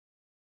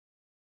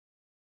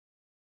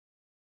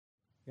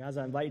Guys,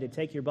 I invite you to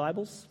take your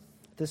Bibles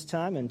at this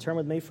time and turn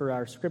with me for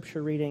our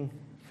scripture reading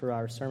for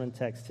our sermon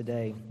text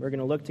today. We're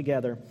going to look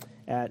together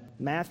at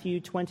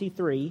Matthew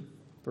 23,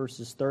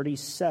 verses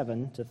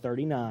 37 to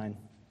 39.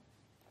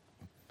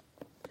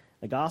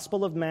 The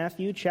Gospel of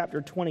Matthew, chapter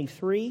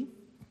 23,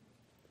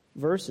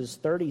 verses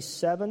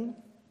 37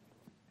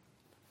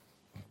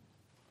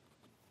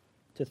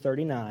 to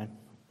 39.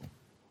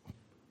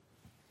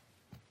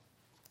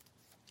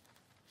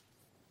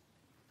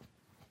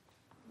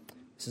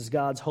 This is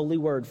God's holy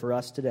word for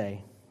us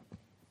today.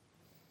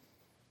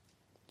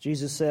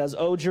 Jesus says,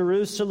 "O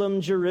Jerusalem,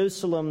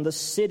 Jerusalem, the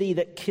city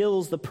that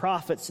kills the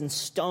prophets and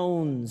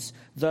stones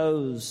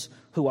those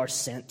who are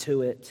sent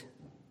to it.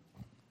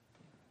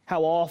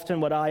 How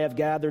often would I have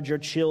gathered your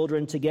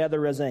children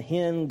together as a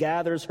hen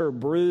gathers her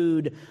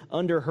brood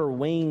under her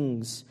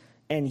wings,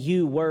 and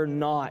you were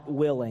not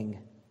willing.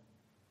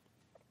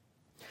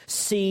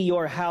 See,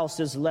 your house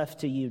is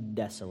left to you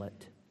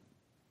desolate.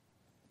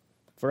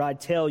 For I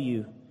tell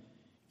you,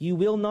 you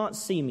will not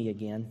see me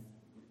again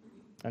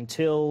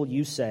until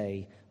you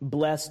say,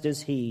 'Blessed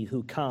is he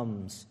who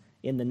comes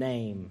in the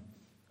name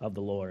of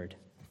the Lord.'"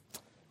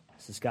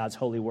 This is God's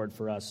holy word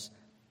for us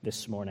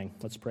this morning.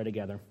 Let's pray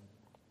together.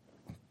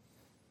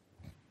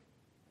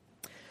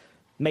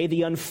 May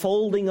the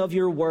unfolding of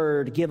your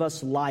word give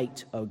us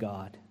light, O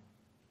God,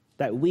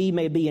 that we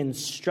may be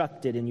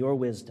instructed in your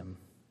wisdom.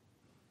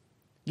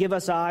 Give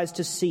us eyes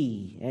to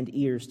see and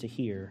ears to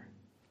hear.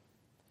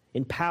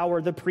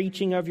 Empower the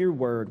preaching of your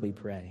word, we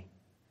pray,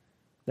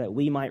 that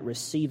we might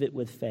receive it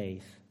with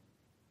faith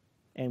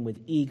and with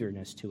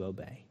eagerness to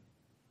obey.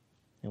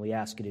 And we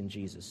ask it in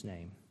Jesus'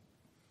 name.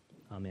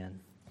 Amen.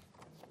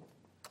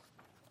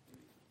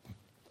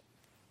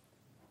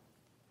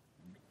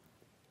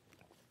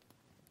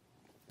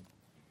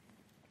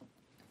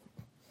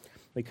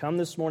 We come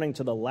this morning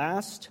to the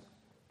last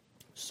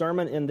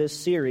sermon in this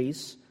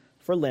series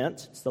for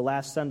Lent. It's the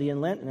last Sunday in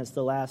Lent, and it's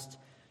the last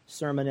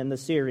sermon in the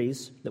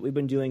series that we've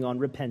been doing on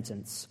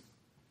repentance.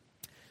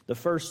 The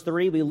first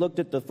three, we looked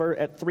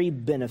at three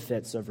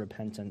benefits of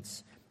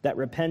repentance. That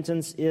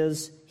repentance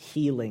is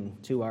healing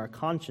to our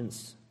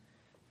conscience,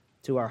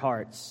 to our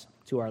hearts,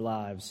 to our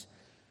lives.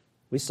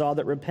 We saw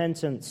that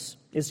repentance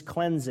is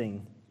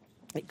cleansing.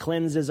 It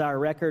cleanses our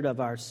record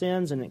of our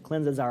sins, and it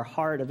cleanses our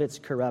heart of its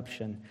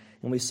corruption.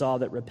 And we saw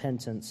that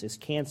repentance is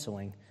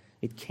canceling.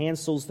 It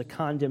cancels the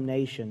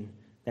condemnation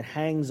that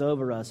hangs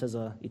over us as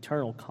an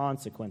eternal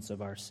consequence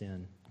of our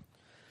sin.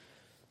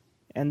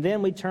 And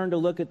then we turned to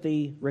look at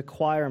the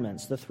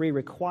requirements, the three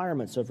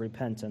requirements of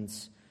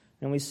repentance.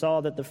 And we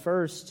saw that the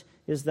first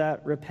is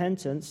that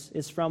repentance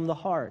is from the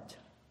heart.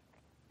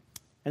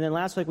 And then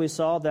last week we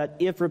saw that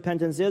if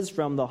repentance is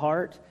from the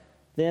heart,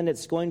 then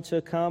it's going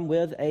to come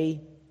with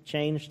a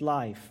changed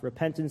life.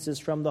 Repentance is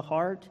from the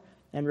heart,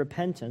 and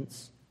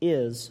repentance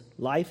is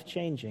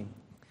life-changing.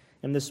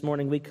 And this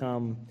morning we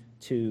come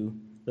to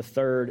the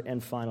third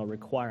and final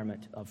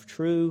requirement of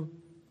true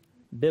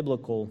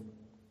biblical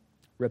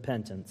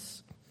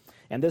repentance.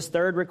 And this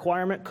third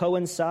requirement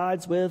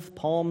coincides with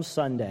Palm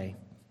Sunday.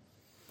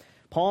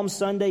 Palm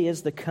Sunday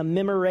is the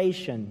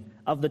commemoration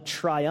of the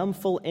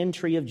triumphal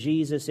entry of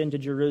Jesus into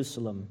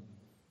Jerusalem.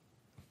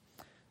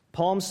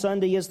 Palm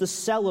Sunday is the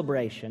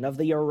celebration of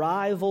the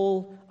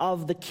arrival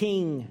of the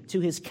King to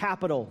his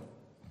capital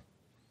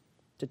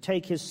to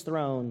take his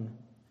throne.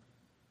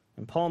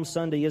 And Palm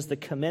Sunday is the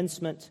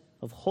commencement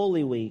of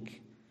Holy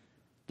Week,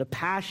 the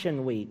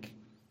Passion Week,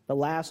 the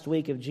last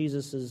week of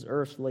Jesus'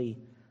 earthly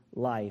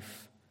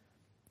life.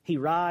 He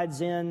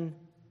rides in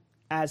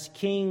as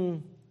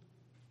king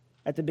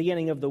at the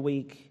beginning of the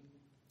week,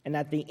 and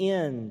at the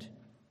end,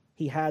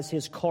 he has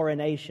his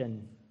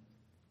coronation,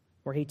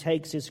 where he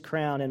takes his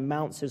crown and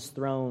mounts his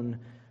throne.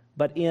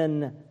 But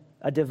in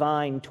a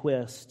divine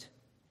twist,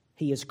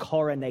 he is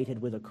coronated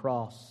with a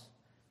cross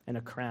and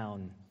a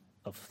crown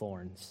of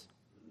thorns.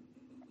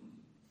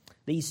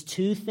 These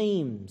two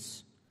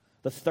themes,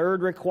 the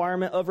third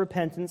requirement of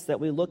repentance that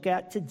we look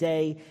at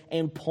today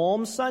and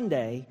Palm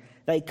Sunday,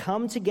 they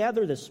come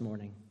together this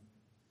morning.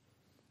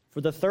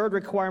 For the third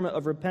requirement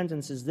of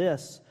repentance is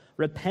this: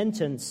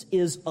 repentance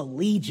is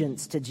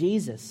allegiance to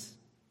Jesus.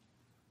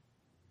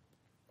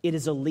 It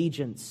is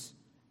allegiance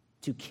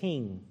to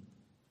King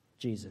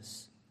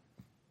Jesus.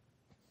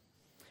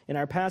 In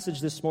our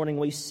passage this morning,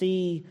 we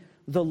see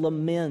the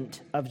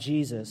lament of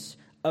Jesus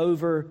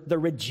over the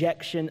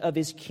rejection of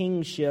his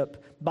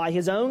kingship by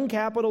his own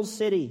capital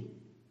city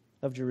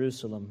of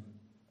Jerusalem.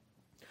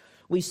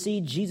 We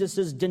see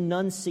Jesus'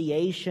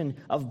 denunciation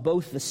of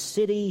both the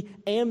city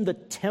and the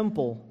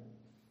temple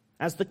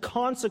as the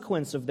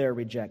consequence of their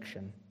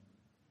rejection.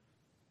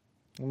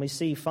 And we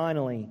see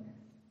finally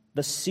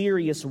the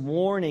serious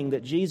warning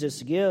that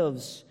Jesus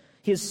gives,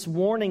 his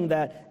warning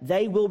that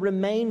they will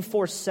remain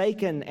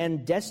forsaken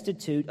and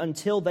destitute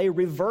until they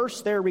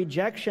reverse their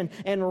rejection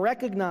and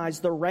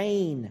recognize the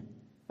reign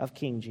of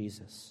King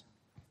Jesus.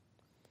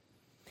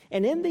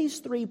 And in these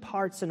three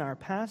parts in our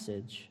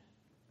passage,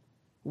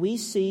 we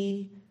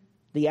see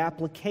the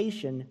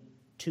application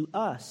to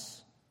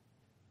us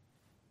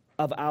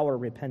of our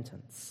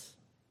repentance.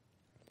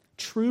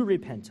 true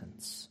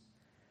repentance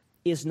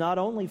is not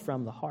only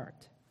from the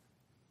heart.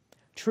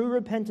 True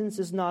repentance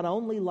is not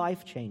only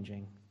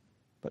life-changing,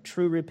 but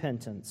true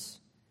repentance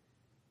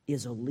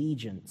is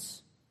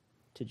allegiance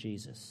to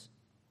Jesus.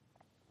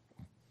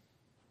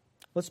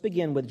 Let's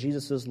begin with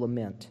Jesus'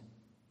 lament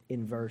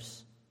in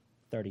verse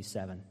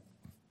 37.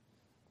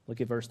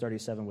 Look at verse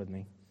 37 with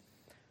me,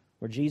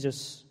 where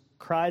Jesus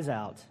cries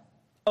out,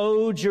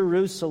 "O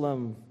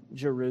Jerusalem,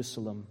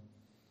 Jerusalem."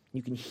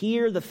 You can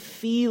hear the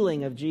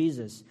feeling of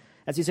Jesus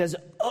as he says,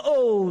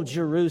 "O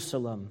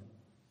Jerusalem."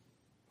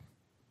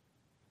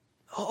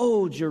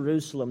 "O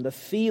Jerusalem," the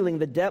feeling,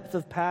 the depth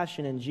of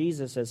passion in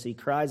Jesus as he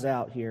cries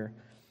out here.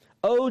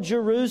 "O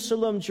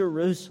Jerusalem,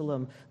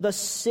 Jerusalem, the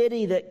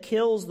city that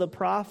kills the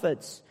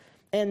prophets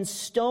and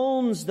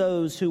stones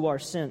those who are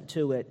sent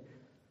to it.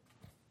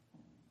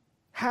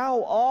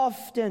 How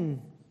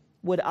often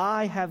would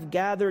I have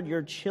gathered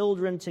your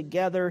children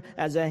together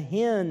as a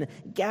hen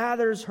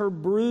gathers her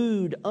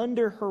brood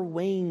under her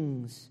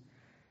wings,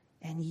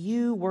 and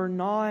you were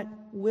not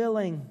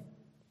willing."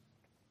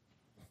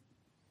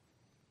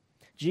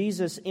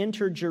 Jesus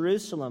entered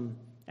Jerusalem,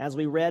 as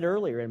we read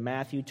earlier in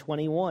Matthew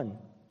 21,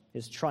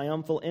 his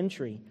triumphal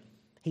entry.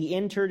 He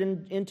entered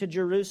into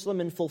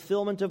Jerusalem in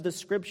fulfillment of the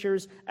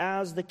Scriptures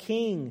as the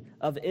King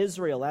of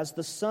Israel, as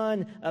the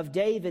Son of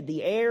David,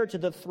 the heir to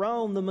the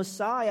throne, the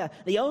Messiah,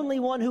 the only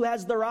one who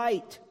has the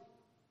right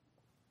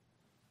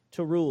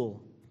to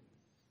rule.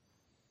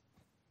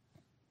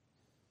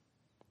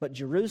 But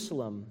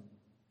Jerusalem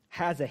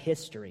has a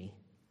history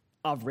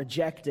of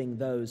rejecting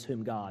those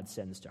whom God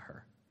sends to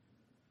her.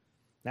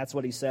 That's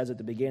what he says at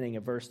the beginning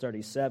of verse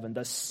 37.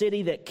 The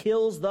city that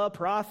kills the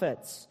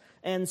prophets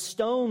and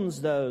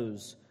stones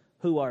those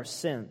who are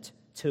sent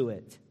to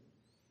it.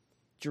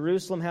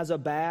 Jerusalem has a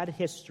bad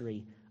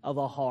history of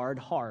a hard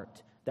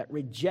heart that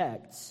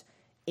rejects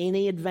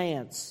any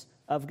advance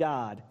of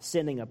God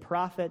sending a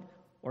prophet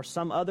or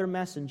some other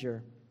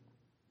messenger.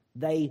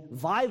 They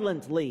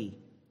violently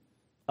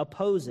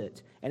oppose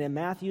it. And in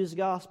Matthew's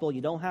gospel,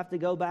 you don't have to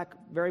go back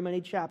very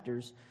many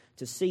chapters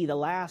to see the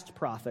last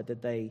prophet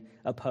that they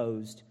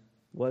opposed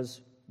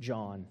was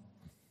John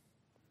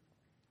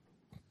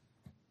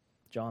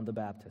the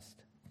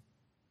Baptist.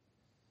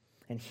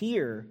 And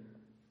here,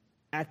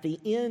 at the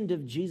end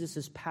of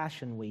Jesus'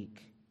 Passion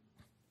Week,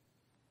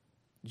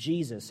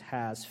 Jesus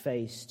has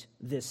faced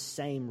this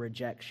same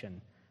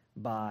rejection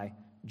by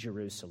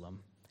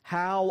Jerusalem.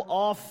 "How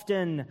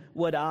often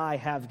would I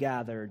have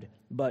gathered,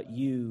 but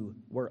you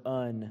were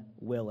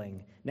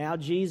unwilling." Now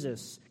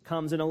Jesus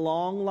comes in a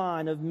long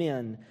line of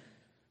men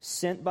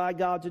sent by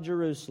God to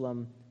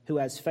Jerusalem who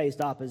has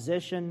faced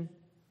opposition,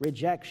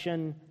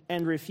 rejection,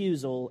 and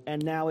refusal,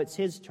 and now it's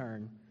his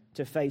turn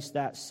to face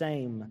that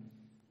same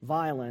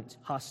violent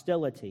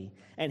hostility.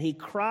 And he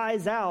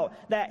cries out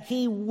that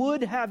he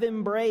would have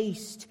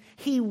embraced,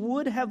 he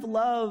would have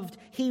loved,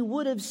 he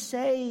would have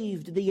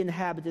saved the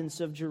inhabitants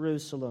of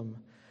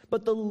Jerusalem.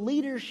 But the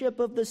leadership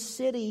of the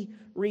city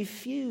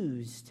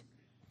refused.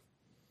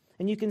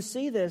 And you can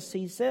see this.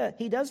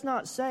 He does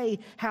not say,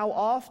 "How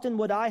often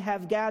would I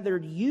have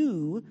gathered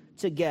you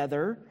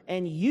together,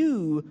 and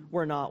you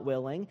were not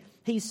willing?"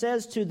 He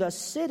says to the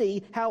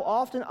city, "How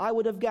often I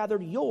would have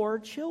gathered your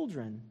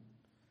children."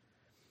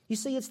 You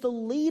see, it's the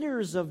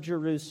leaders of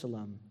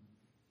Jerusalem.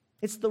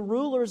 It's the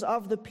rulers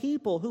of the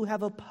people who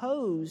have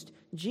opposed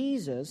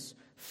Jesus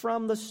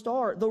from the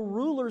start. The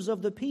rulers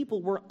of the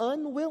people were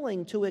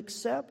unwilling to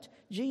accept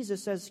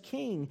Jesus as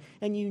king.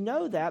 And you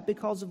know that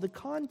because of the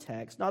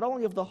context, not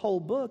only of the whole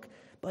book,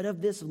 but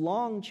of this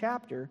long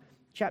chapter,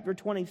 chapter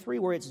 23,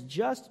 where it's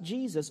just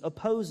Jesus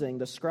opposing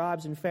the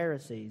scribes and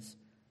Pharisees,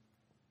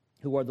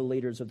 who are the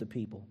leaders of the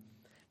people.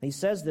 And he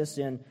says this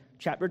in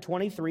chapter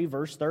 23,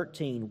 verse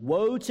 13.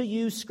 "Woe to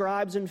you,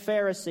 scribes and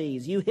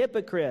Pharisees, you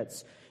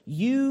hypocrites!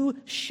 You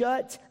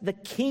shut the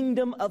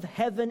kingdom of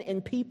heaven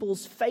in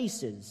people's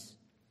faces.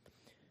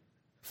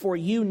 For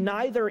you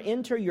neither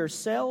enter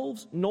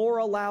yourselves nor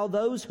allow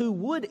those who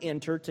would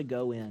enter to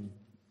go in."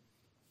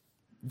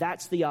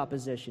 That's the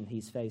opposition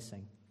he's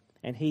facing.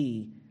 And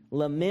he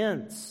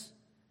laments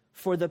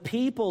for the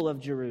people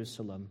of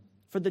Jerusalem,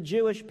 for the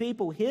Jewish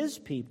people, his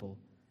people,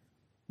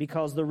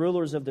 because the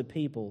rulers of the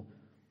people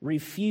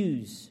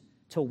refuse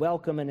to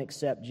welcome and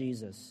accept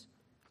Jesus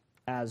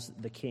as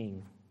the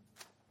king.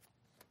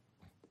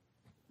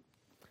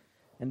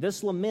 And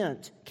this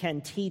lament can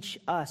teach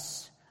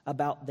us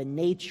about the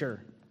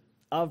nature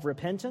of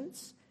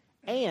repentance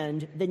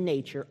and the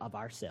nature of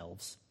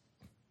ourselves.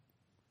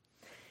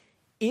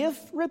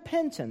 If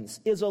repentance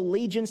is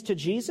allegiance to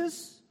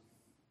Jesus,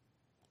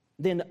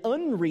 then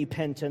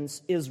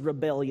unrepentance is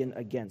rebellion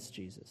against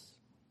Jesus.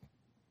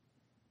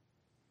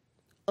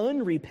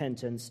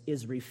 Unrepentance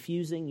is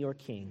refusing your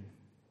king.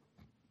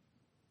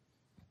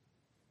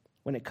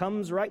 When it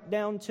comes right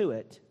down to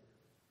it,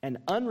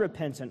 an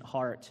unrepentant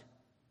heart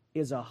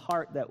is a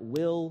heart that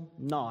will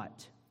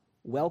not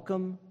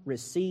welcome,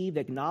 receive,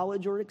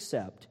 acknowledge, or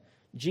accept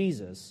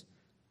Jesus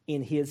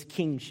in his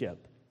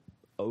kingship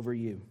over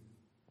you.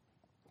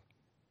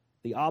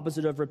 The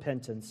opposite of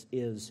repentance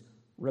is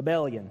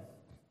rebellion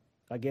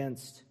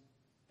against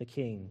the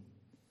King.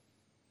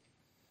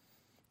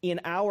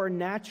 In our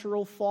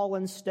natural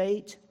fallen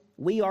state,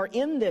 we are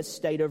in this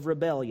state of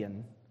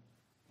rebellion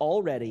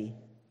already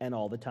and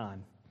all the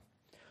time.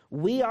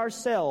 We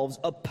ourselves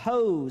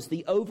oppose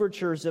the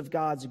overtures of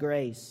God's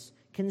grace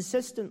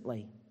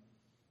consistently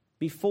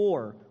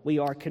before we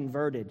are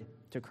converted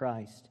to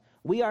Christ.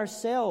 We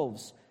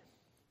ourselves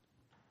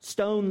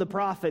stone the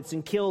prophets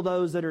and kill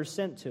those that are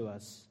sent to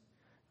us.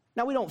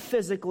 Now, we don't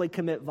physically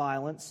commit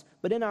violence,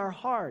 but in our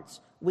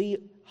hearts, we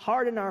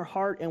harden our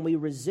heart and we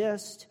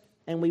resist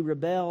and we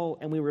rebel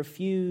and we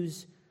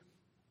refuse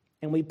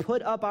and we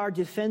put up our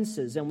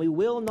defenses and we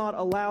will not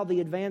allow the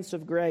advance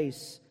of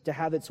grace to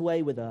have its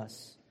way with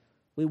us.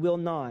 We will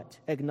not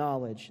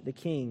acknowledge the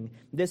King.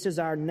 This is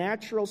our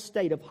natural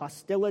state of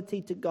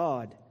hostility to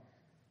God,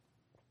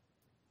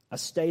 a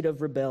state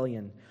of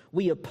rebellion.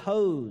 We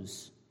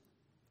oppose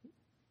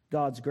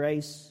God's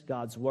grace,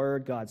 God's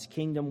word, God's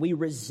kingdom. We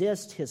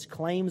resist His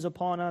claims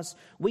upon us.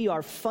 We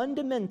are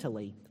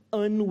fundamentally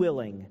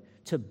unwilling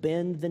to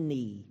bend the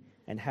knee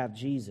and have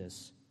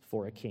Jesus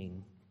for a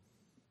king.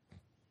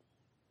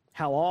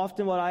 How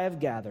often would I have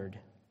gathered,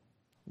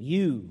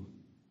 you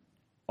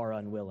are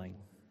unwilling.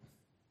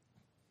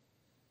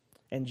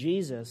 And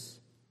Jesus,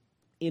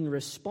 in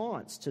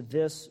response to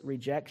this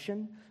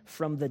rejection,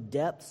 from the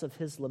depths of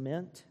His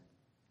lament,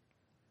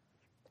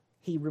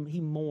 He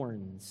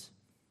mourns.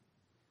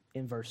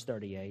 In verse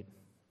 38,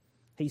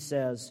 He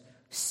says,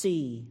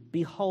 "See,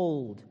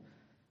 behold,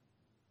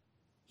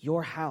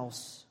 your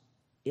house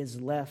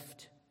is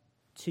left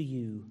to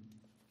you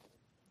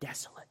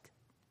desolate."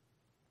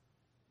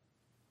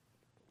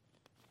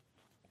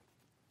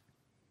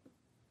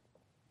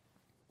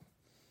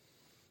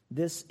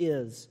 This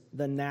is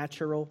the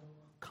natural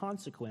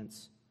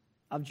consequence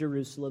of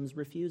Jerusalem's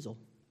refusal.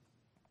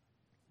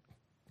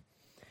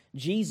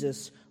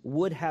 Jesus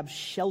would have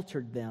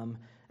sheltered them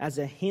as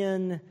a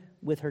hen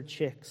with her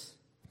chicks.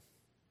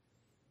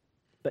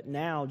 But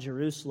now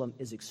Jerusalem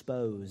is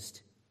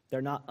exposed.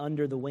 They're not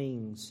under the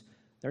wings.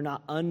 They're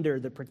not under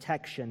the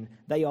protection.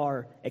 They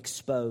are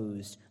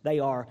exposed. They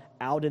are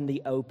out in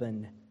the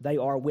open. They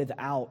are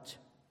without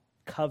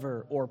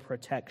cover or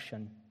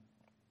protection.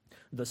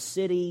 The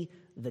city,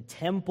 the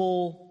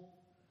temple,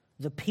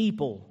 the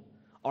people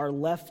are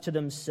left to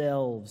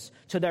themselves,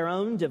 to their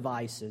own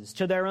devices,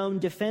 to their own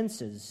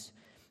defenses.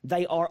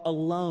 They are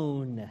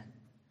alone.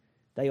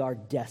 They are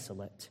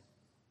desolate.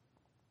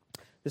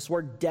 This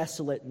word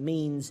desolate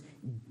means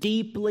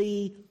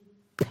deeply,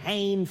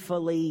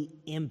 painfully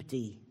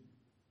empty,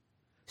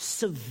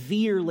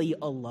 severely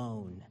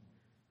alone.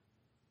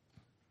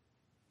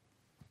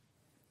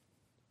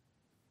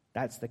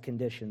 That's the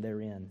condition they're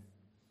in.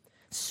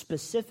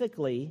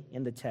 Specifically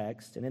in the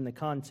text and in the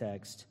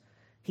context,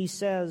 he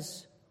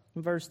says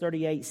in verse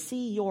 38,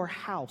 "See, your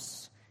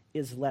house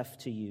is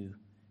left to you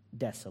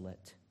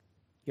desolate."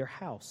 Your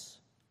house.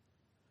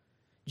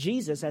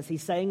 Jesus, as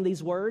he's saying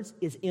these words,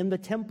 is in the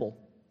temple.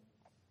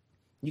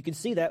 You can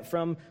see that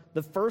from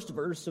the first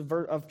verse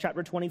of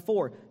chapter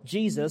 24.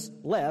 Jesus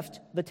left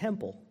the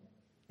temple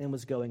and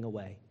was going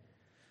away.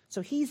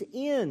 So he's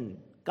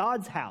in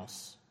God's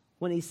house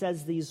when he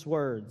says these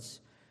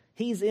words.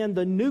 He's in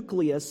the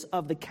nucleus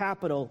of the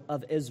capital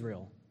of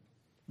Israel,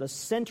 the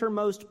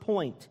centermost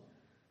point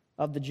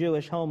of the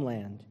Jewish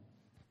homeland.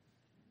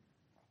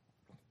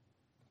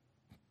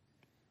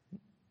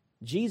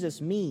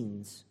 Jesus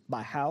means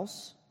by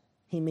house,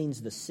 he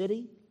means the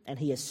city, and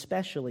he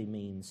especially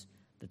means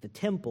that the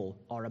temple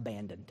are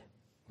abandoned,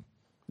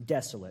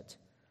 desolate,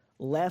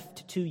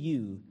 left to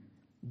you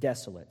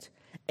desolate.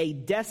 A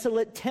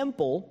desolate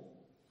temple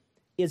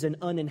is an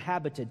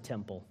uninhabited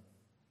temple,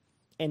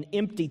 an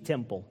empty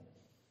temple,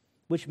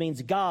 which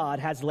means God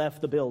has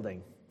left the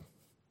building.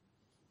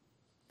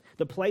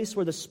 The place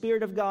where the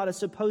Spirit of God is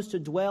supposed to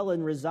dwell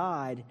and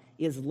reside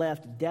is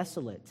left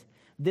desolate.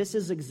 This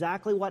is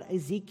exactly what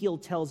Ezekiel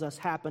tells us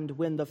happened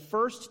when the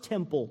first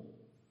temple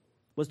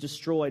was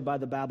destroyed by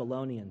the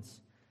Babylonians.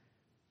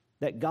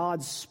 That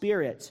God's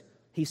Spirit,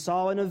 he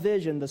saw in a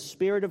vision, the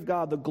Spirit of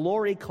God, the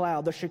glory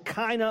cloud, the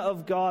Shekinah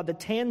of God, the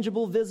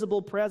tangible,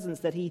 visible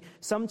presence that he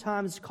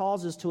sometimes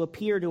causes to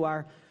appear to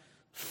our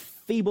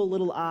feeble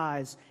little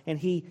eyes. And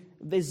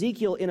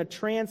Ezekiel, in a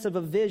trance of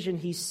a vision,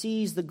 he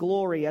sees the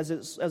glory, as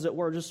it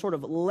were, just sort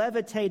of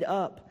levitate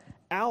up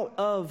out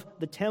of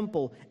the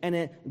temple, and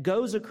it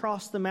goes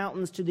across the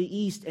mountains to the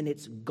east, and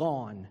it's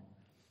gone.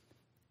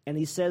 And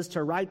he says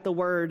to write the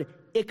word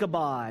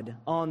Ichabod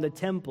on the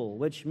temple,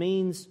 which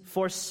means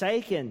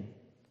forsaken,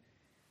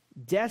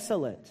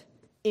 desolate,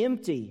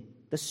 empty.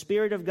 The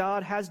Spirit of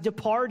God has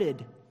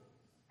departed.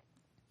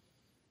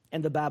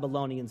 And the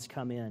Babylonians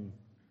come in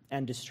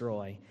and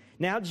destroy.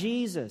 Now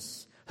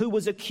Jesus, who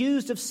was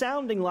accused of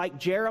sounding like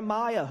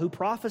Jeremiah, who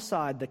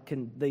prophesied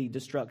the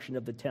destruction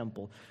of the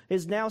temple,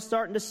 is now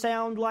starting to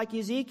sound like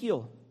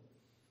Ezekiel.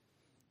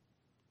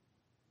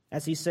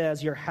 As he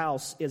says, your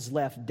house is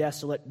left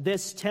desolate.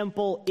 This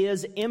temple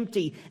is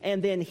empty.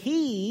 And then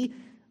he,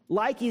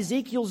 like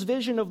Ezekiel's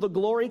vision of the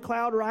glory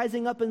cloud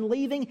rising up and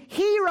leaving,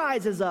 he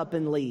rises up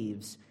and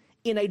leaves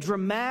in a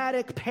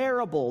dramatic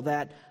parable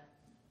that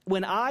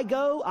when I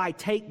go, I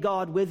take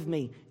God with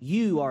me.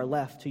 You are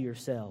left to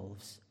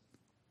yourselves.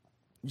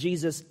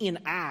 Jesus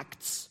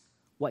enacts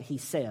what he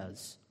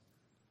says.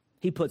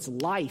 He puts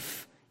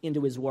life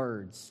into his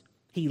words.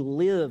 He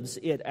lives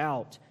it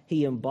out.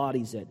 He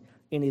embodies it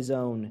in his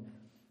own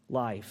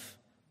life.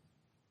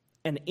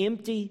 An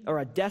empty or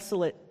a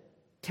desolate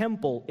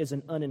temple is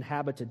an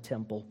uninhabited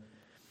temple.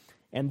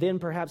 And then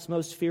perhaps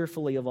most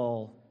fearfully of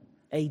all,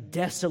 a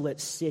desolate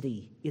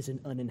city is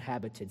an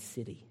uninhabited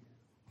city.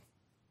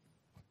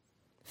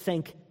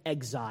 Think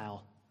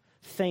exile.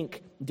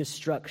 Think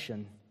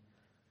destruction.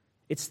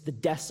 It's the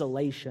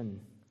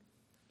desolation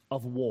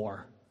of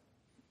war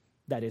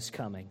that is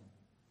coming.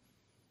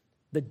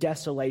 The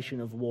desolation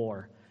of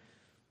war.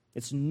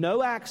 It's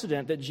no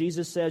accident that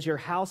Jesus says your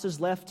house is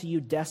left to you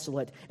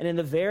desolate. And in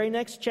the very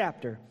next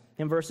chapter,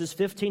 in verses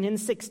 15 and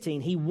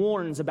 16, he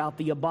warns about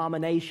the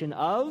abomination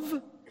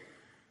of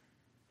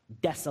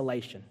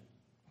desolation.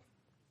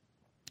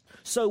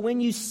 So when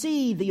you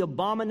see the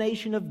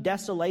abomination of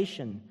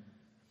desolation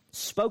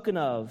spoken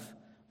of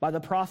by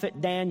the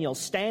prophet Daniel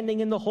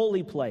standing in the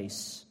holy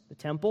place, the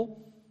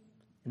temple,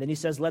 and then he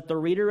says, let the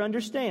reader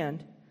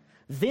understand,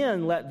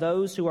 then let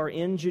those who are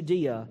in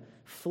Judea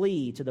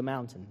flee to the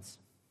mountains.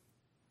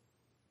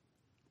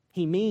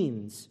 He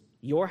means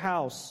your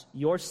house,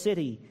 your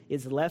city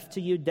is left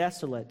to you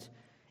desolate.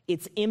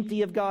 It's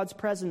empty of God's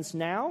presence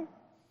now,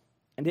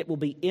 and it will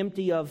be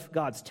empty of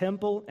God's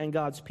temple and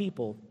God's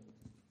people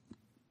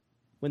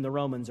when the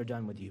Romans are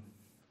done with you.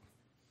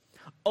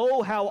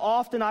 Oh, how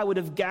often I would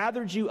have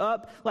gathered you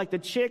up like the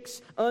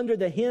chicks under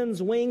the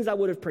hen's wings. I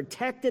would have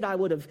protected, I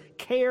would have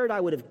cared, I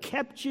would have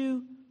kept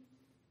you.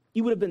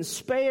 You would have been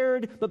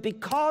spared, but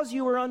because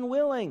you were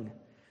unwilling,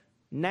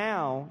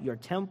 now your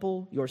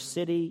temple, your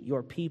city,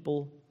 your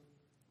people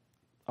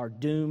are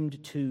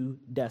doomed to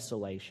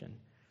desolation.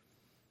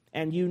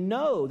 And you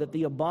know that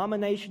the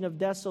abomination of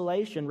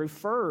desolation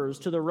refers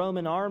to the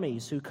Roman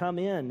armies who come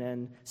in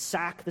and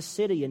sack the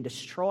city and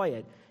destroy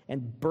it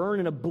and burn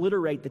and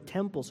obliterate the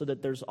temple so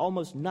that there's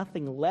almost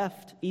nothing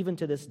left even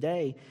to this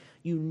day.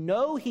 You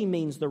know he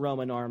means the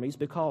Roman armies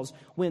because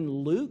when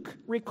Luke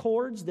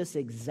records this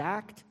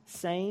exact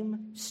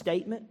same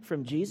statement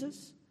from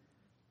Jesus,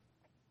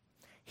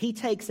 he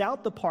takes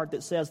out the part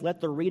that says, let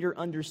the reader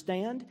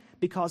understand,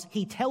 because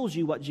he tells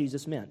you what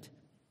Jesus meant.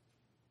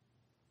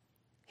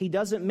 He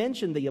doesn't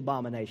mention the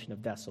abomination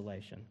of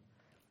desolation.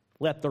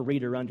 Let the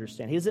reader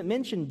understand. He doesn't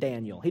mention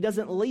Daniel. He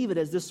doesn't leave it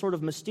as this sort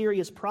of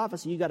mysterious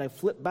prophecy you got to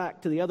flip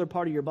back to the other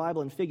part of your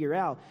Bible and figure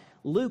out.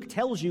 Luke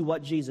tells you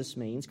what Jesus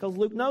means because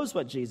Luke knows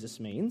what Jesus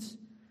means.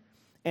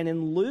 And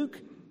in Luke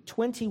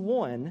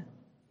 21,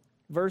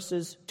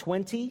 verses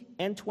 20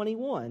 and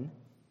 21,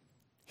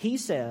 he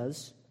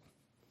says,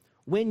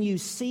 when you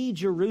see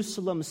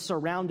Jerusalem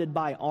surrounded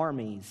by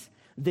armies,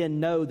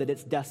 then know that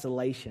its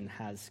desolation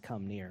has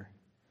come near.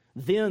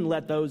 Then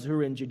let those who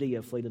are in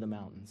Judea flee to the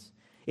mountains.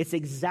 It's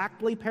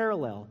exactly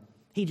parallel.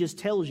 He just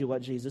tells you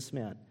what Jesus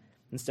meant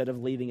instead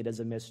of leaving it as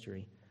a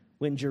mystery.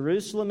 When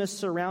Jerusalem is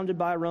surrounded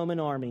by Roman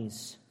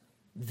armies,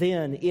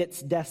 then its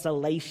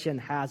desolation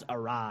has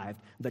arrived.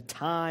 The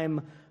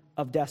time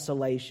of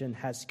desolation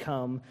has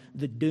come.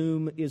 The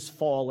doom is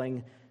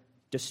falling.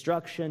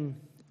 Destruction,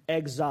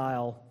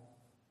 exile,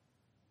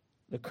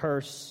 the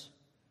curse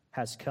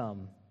has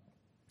come.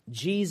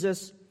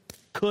 Jesus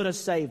could have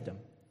saved them.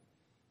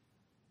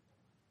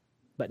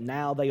 But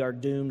now they are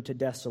doomed to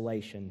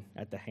desolation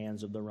at the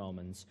hands of the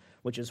Romans,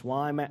 which is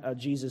why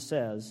Jesus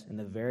says in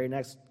the very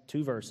next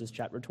two verses,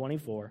 chapter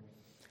 24,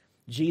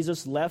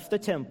 Jesus left the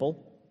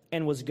temple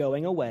and was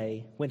going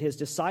away when his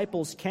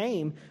disciples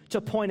came to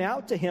point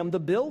out to him the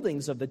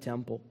buildings of the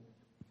temple.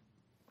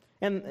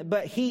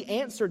 But he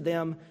answered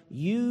them,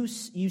 you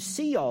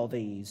see all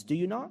these, do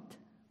you not?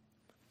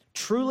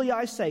 Truly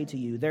I say to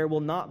you, there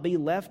will not be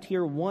left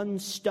here one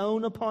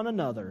stone upon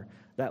another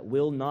that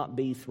will not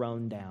be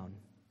thrown down.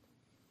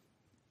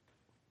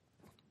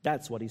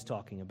 That's what he's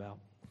talking about.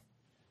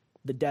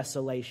 The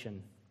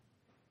desolation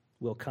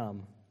will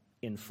come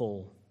in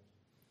full.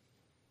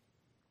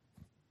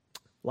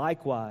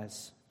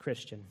 Likewise,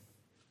 Christian,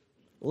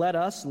 let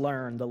us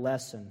learn the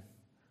lesson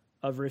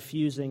of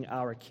refusing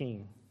our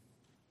King.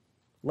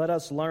 Let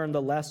us learn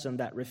the lesson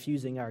that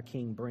refusing our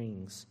King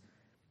brings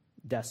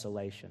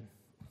desolation.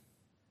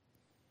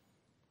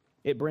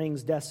 It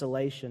brings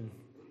desolation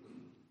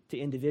to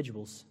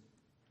individuals.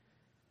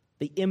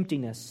 The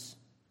emptiness,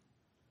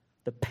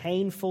 the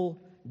painful,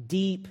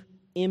 deep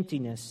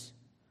emptiness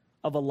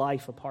of a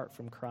life apart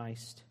from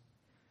Christ.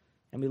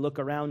 And we look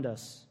around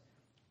us,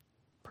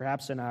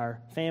 perhaps in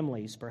our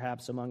families,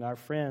 perhaps among our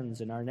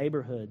friends, in our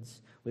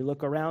neighborhoods. We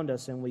look around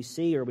us and we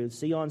see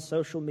on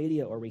social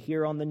media, or we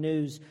hear on the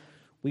news,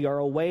 we are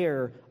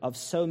aware of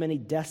so many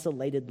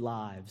desolated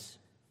lives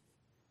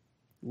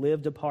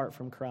lived apart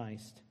from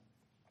Christ,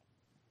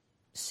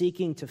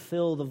 seeking to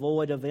fill the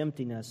void of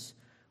emptiness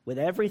with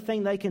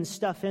everything they can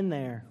stuff in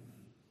there.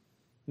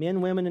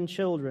 Men, women, and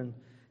children,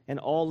 and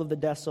all of the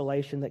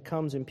desolation that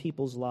comes in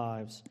people's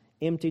lives.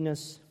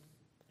 Emptiness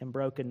and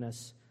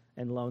brokenness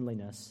and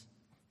loneliness.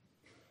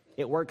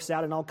 It works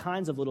out in all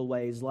kinds of little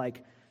ways,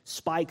 like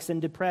spikes in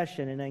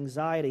depression and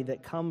anxiety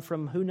that come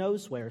from who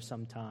knows where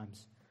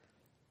sometimes.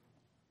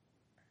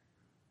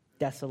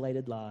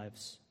 Desolated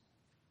lives.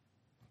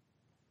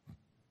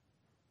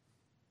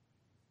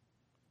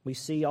 We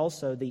see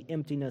also the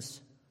emptiness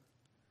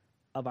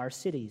of our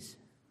cities,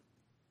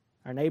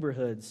 our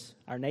neighborhoods,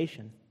 our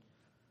nation.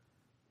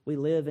 We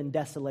live in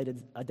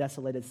a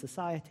desolated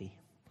society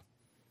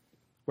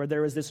where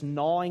there is this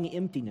gnawing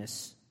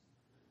emptiness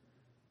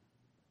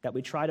that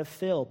we try to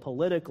fill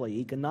politically,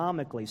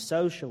 economically,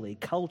 socially,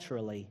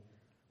 culturally,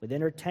 with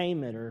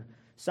entertainment or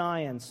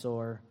science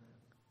or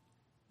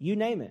you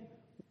name it.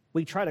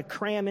 We try to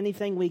cram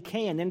anything we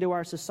can into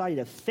our society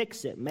to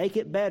fix it, make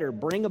it better,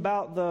 bring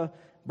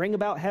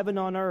about heaven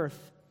on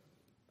earth.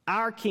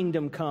 Our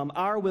kingdom come,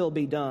 our will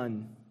be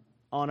done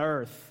on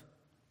earth.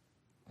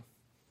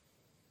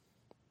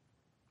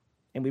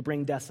 And we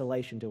bring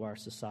desolation to our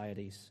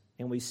societies.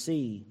 And we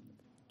see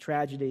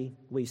tragedy,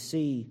 we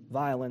see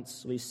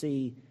violence, we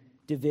see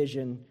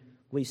division,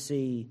 we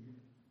see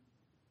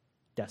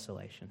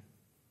desolation.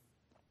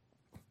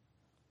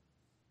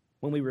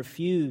 When we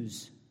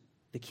refuse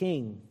the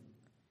King,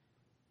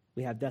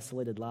 we have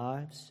desolated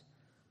lives.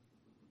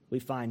 We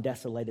find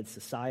desolated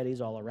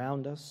societies all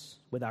around us,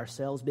 with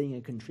ourselves being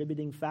a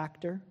contributing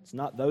factor. It's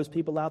not those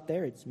people out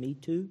there, it's me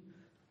too.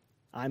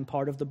 I'm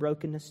part of the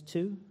brokenness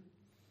too.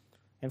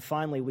 And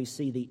finally, we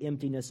see the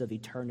emptiness of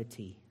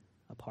eternity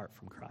apart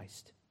from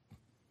Christ.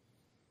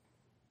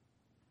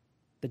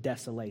 The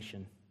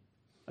desolation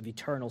of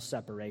eternal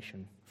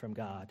separation from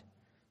God,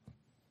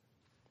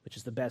 which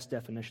is the best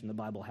definition the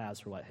Bible has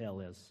for what hell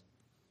is.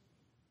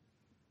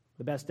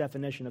 The best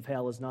definition of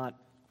hell is not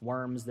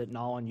worms that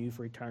gnaw on you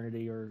for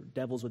eternity or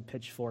devils with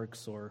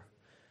pitchforks or,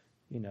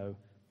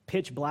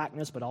 pitch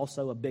blackness, but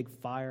also a big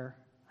fire.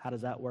 How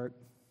does that work?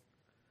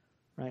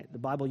 Right? The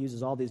Bible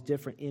uses all these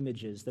different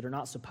images that are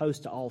not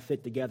supposed to all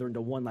fit together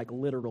into one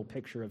literal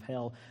picture of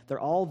hell. They're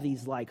all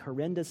these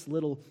horrendous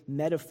little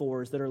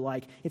metaphors that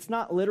are it's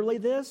not literally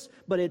this,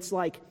 but it's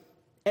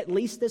at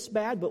least this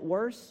bad, but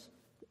worse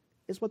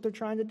is what they're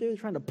trying to do. They're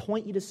trying to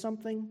point you to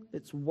something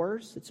that's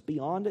worse, it's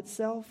beyond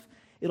itself.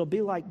 It'll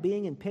be like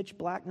being in pitch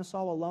blackness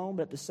all alone,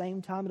 but at the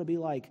same time, it'll be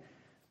like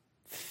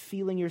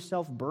feeling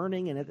yourself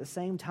burning, and at the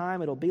same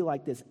time, it'll be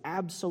like this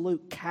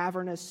absolute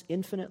cavernous,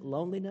 infinite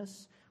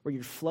loneliness where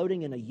you're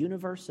floating in a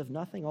universe of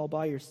nothing all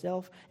by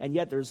yourself, and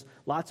yet there's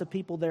lots of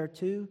people there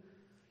too.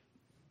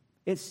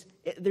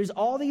 There's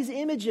all these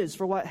images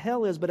for what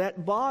hell is, but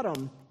at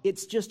bottom,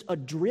 it's just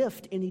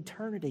adrift in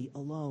eternity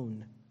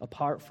alone,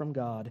 apart from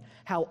God.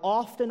 How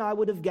often I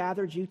would have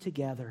gathered you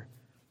together.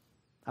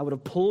 I would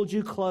have pulled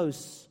you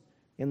close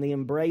in the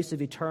embrace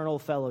of eternal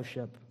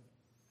fellowship,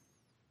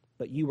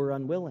 but you were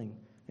unwilling,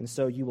 and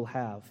so you will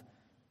have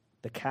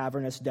the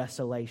cavernous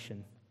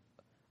desolation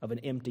of an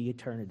empty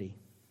eternity.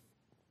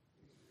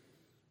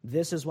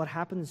 This is what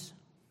happens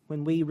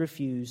when we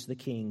refuse the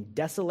King.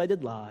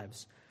 Desolated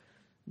lives,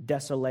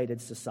 desolated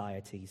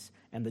societies,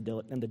 and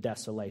the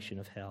desolation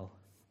of hell.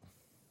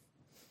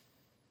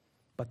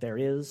 But there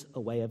is a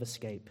way of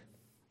escape.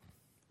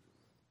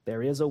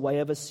 There is a way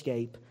of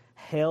escape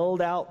held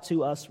out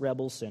to us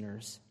rebel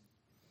sinners.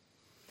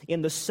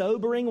 In the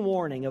sobering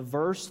warning of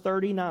verse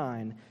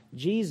 39,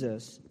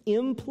 Jesus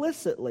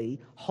implicitly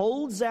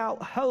holds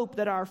out hope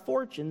that our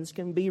fortunes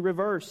can be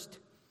reversed.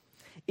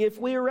 If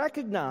we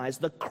recognize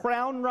the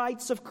crown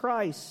rights of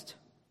Christ,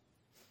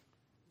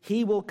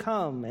 He will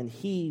come and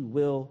He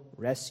will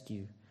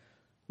rescue.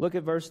 Look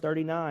at verse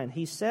 39.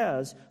 He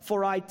says,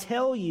 "For I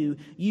tell you,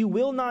 you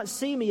will not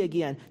see me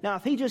again." Now,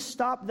 if He just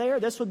stopped there,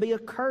 this would be a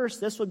curse.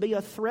 This would be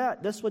a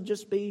threat. This would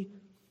just be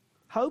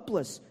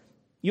hopeless.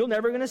 You're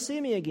never going to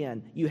see me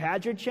again. You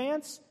had your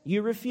chance.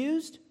 You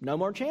refused. No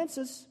more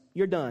chances.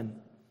 You're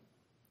done.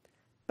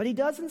 But He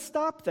doesn't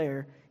stop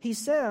there. He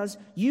says,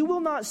 "You will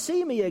not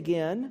see me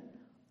again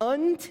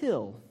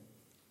until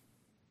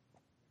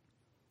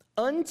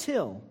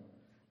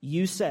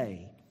you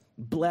say,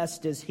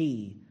 'Blessed is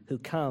he who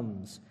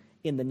comes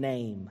in the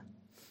name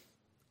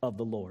of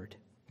the Lord.'"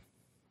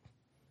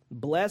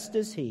 Blessed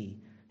is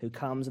he who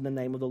comes in the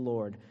name of the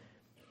Lord.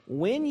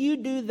 When you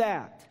do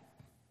that,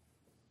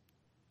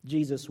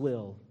 Jesus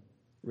will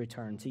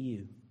return to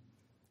you.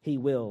 He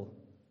will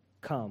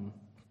come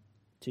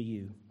to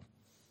you.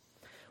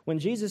 When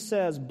Jesus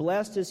says,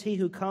 "Blessed is he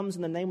who comes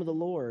in the name of the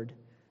Lord,"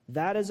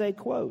 that is a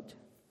quote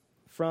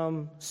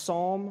from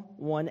Psalm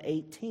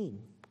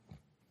 118,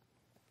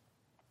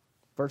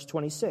 verse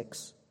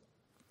 26.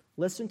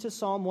 Listen to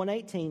Psalm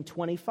 118,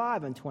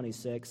 25 and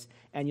 26,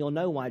 and you'll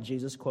know why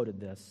Jesus quoted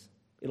this.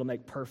 It'll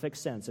make perfect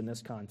sense in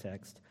this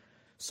context.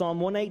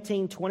 Psalm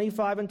 118,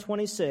 25 and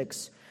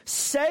 26.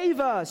 "Save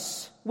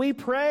us, we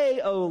pray,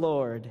 O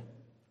Lord.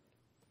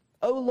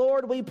 O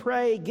Lord, we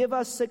pray, give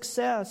us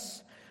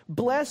success.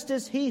 Blessed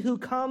is he who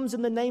comes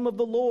in the name of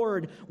the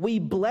Lord. We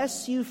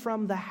bless you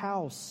from the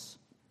house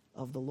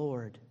of the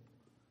Lord."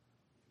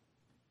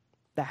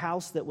 The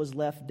house that was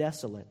left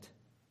desolate.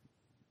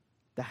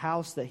 The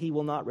house that He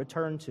will not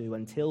return to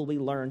until we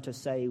learn to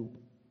say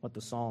what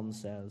the psalm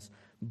says.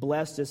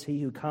 Blessed is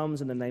he who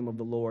comes in the name of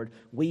the Lord.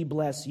 We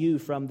bless you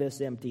from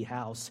this empty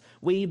house.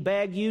 We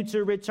beg you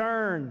to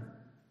return.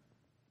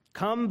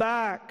 Come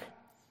back.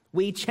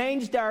 We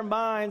changed our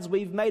minds.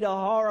 We've made a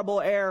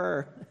horrible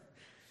error.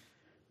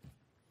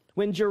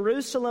 When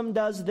Jerusalem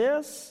does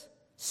this,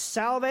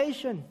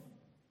 salvation.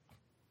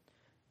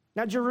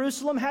 Now,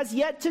 Jerusalem has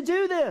yet to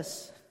do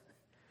this.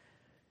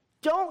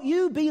 Don't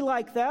you be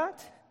like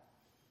that.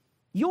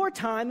 Your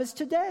time is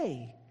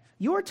today.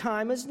 Your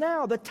time is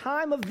now. The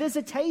time of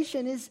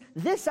visitation is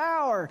this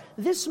hour,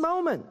 this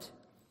moment.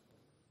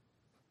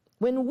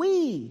 When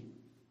we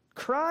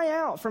cry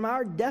out from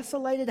our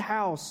desolated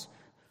house,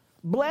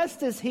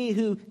 blessed is he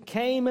who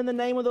came in the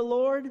name of the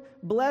Lord.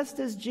 Blessed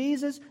is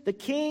Jesus, the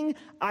King.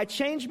 I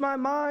changed my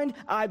mind.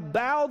 I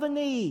bow the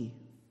knee.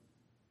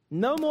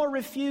 No more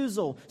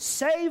refusal.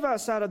 Save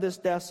us out of this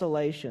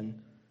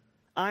desolation.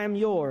 I am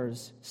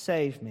yours.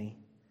 Save me.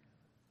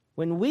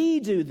 When we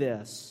do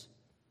this,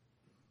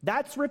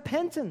 that's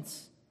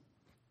repentance.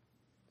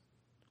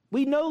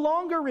 We no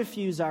longer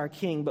refuse our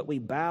King, but we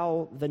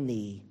bow the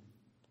knee.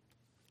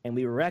 And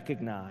we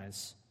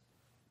recognize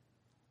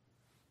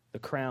the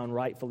crown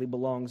rightfully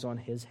belongs on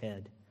his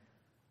head,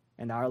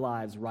 and our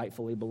lives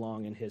rightfully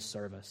belong in his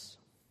service.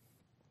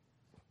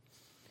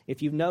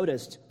 If you've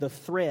noticed the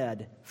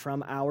thread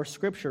from our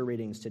scripture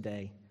readings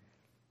today,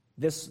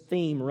 this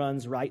theme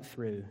runs right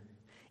through.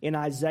 In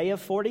Isaiah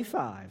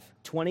 45,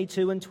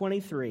 22 and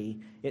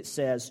 23, it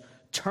says,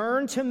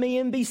 "Turn to me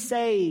and be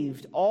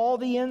saved, all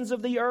the ends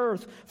of the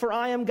earth, for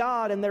I am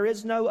God and there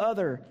is no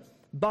other.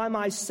 By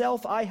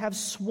myself I have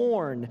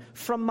sworn,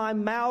 from my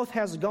mouth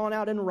has gone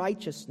out in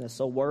righteousness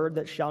a word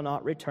that shall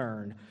not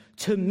return.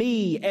 To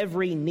me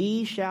every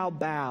knee shall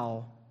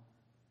bow,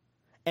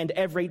 and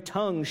every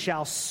tongue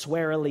shall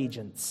swear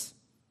allegiance."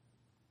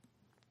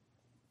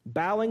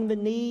 Bowing the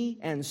knee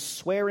and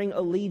swearing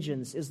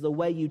allegiance is the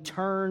way you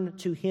turn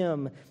to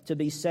him to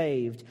be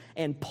saved.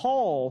 And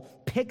Paul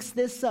picks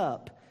this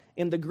up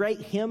in the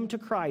great hymn to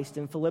Christ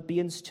in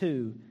Philippians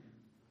 2.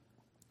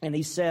 And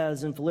he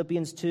says in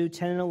Philippians 2,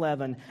 10 and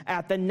 11,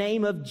 "At the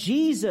name of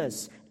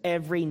Jesus,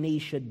 every knee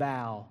should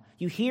bow."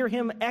 You hear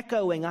him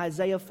echoing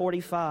Isaiah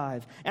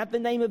 45. At the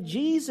name of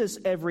Jesus,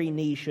 every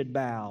knee should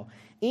bow.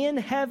 In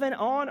heaven,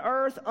 on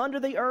earth, under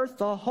the earth,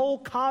 the whole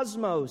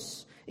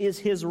cosmos is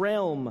his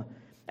realm.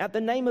 At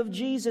the name of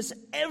Jesus,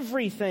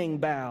 everything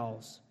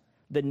bows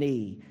the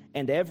knee,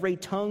 and every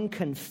tongue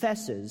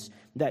confesses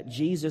that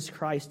Jesus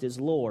Christ is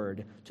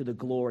Lord, to the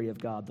glory of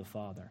God the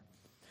Father.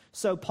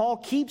 So Paul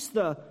keeps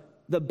the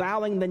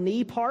bowing the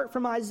knee part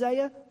from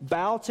Isaiah,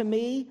 bow to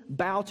me,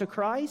 bow to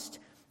Christ,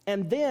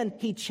 and then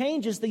he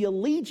changes the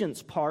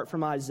allegiance part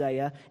from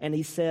Isaiah, and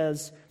he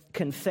says,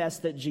 confess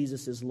that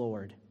Jesus is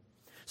Lord.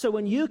 So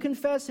when you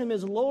confess him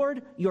as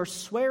Lord, you're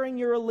swearing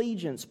your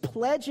allegiance,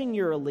 pledging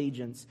your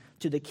allegiance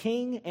to the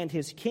King and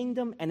his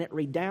kingdom, and it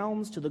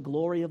redounds to the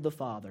glory of the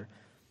Father.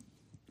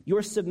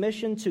 Your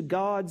submission to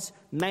God's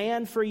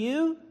man for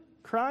you,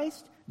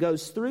 Christ,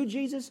 goes through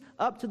Jesus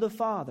up to the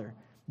Father.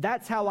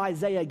 That's how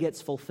Isaiah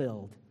gets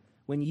fulfilled.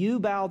 When you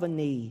bow the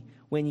knee,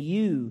 when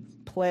you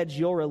pledge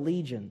your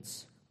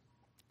allegiance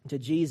to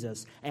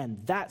Jesus,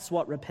 and that's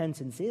what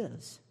repentance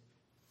is.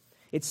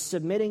 It's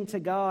submitting to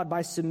God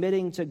by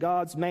submitting to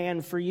God's man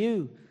for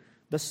you,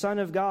 the Son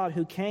of God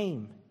who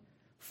came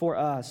for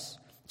us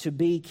to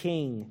be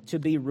king, to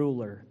be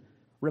ruler.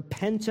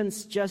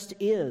 Repentance just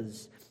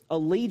is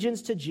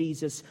allegiance to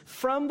Jesus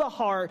from the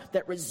heart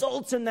that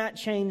results in that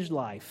changed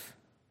life.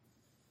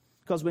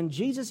 Because when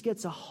Jesus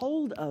gets a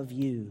hold of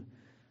you,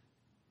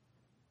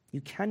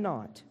 you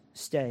cannot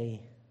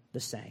stay the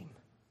same.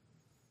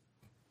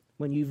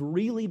 When you've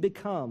really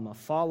become a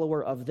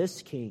follower of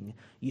this King,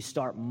 you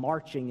start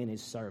marching in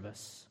his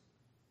service,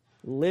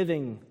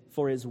 living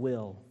for his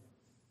will.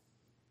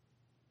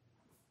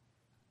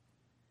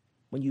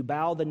 When you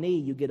bow the knee,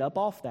 you get up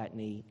off that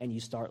knee and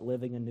you start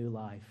living a new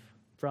life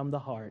from the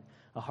heart,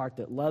 a heart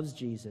that loves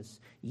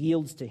Jesus,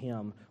 yields to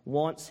him,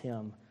 wants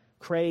him,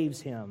 craves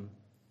him.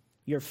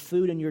 Your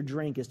food and your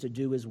drink is to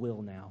do his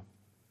will now.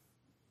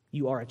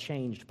 You are a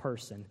changed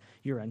person.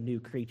 You're a new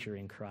creature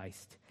in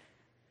Christ.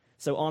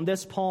 So on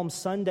this Palm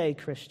Sunday,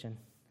 Christian,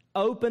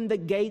 open the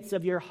gates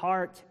of your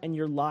heart and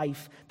your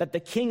life that the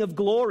King of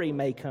glory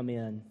may come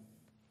in.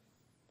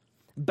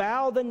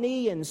 Bow the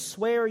knee and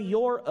swear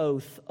your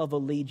oath of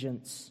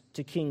allegiance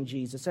to King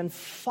Jesus and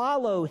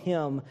follow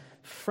him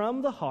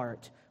from the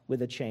heart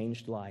with a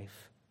changed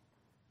life.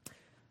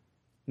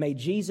 May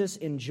Jesus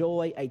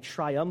enjoy a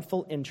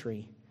triumphal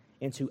entry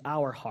into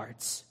our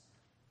hearts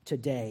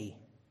today,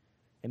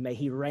 and may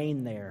he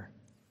reign there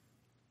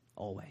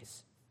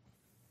always.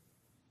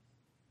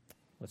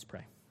 Let's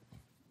pray.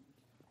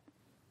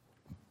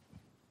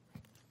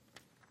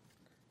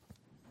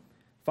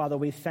 Father,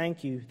 we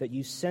thank you that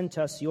you sent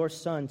us your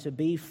Son to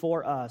be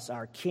for us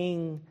our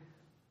King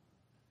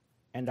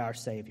and our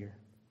Savior.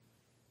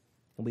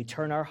 And we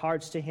turn our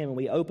hearts to him and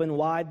we open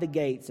wide the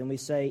gates and we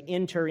say,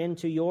 enter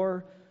into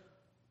your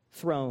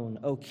throne,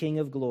 O King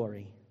of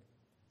glory.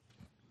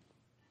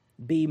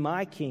 Be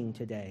my King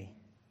today.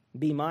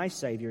 Be my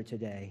Savior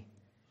today.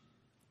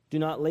 Do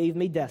not leave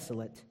me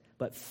desolate,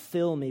 but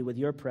fill me with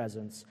your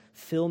presence.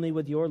 Fill me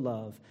with your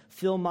love.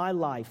 Fill my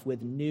life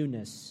with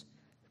newness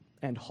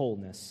and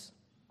wholeness.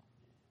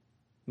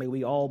 May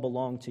we all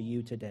belong to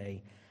you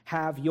today.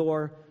 Have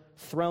your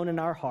throne in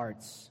our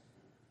hearts.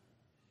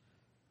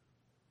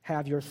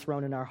 Have your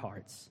throne in our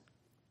hearts.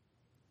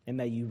 And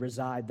may you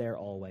reside there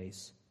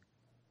always.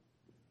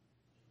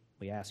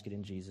 We ask it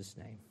in Jesus'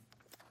 name.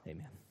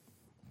 Amen.